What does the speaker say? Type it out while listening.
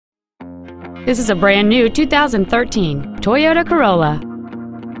This is a brand new 2013 Toyota Corolla.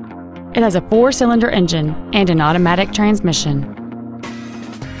 It has a 4-cylinder engine and an automatic transmission.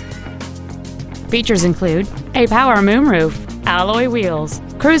 Features include a power moonroof, alloy wheels,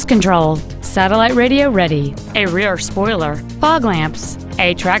 cruise control, satellite radio ready, a rear spoiler, fog lamps,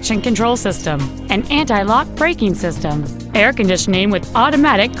 a traction control system, an anti-lock braking system, air conditioning with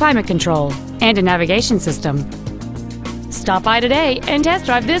automatic climate control, and a navigation system. Stop by today and test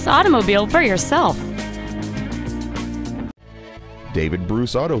drive this automobile for yourself. David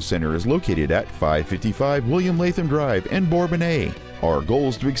Bruce Auto Center is located at 555 William Latham Drive in Bourbonnais. Our goal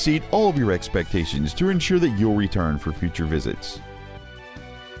is to exceed all of your expectations to ensure that you'll return for future visits.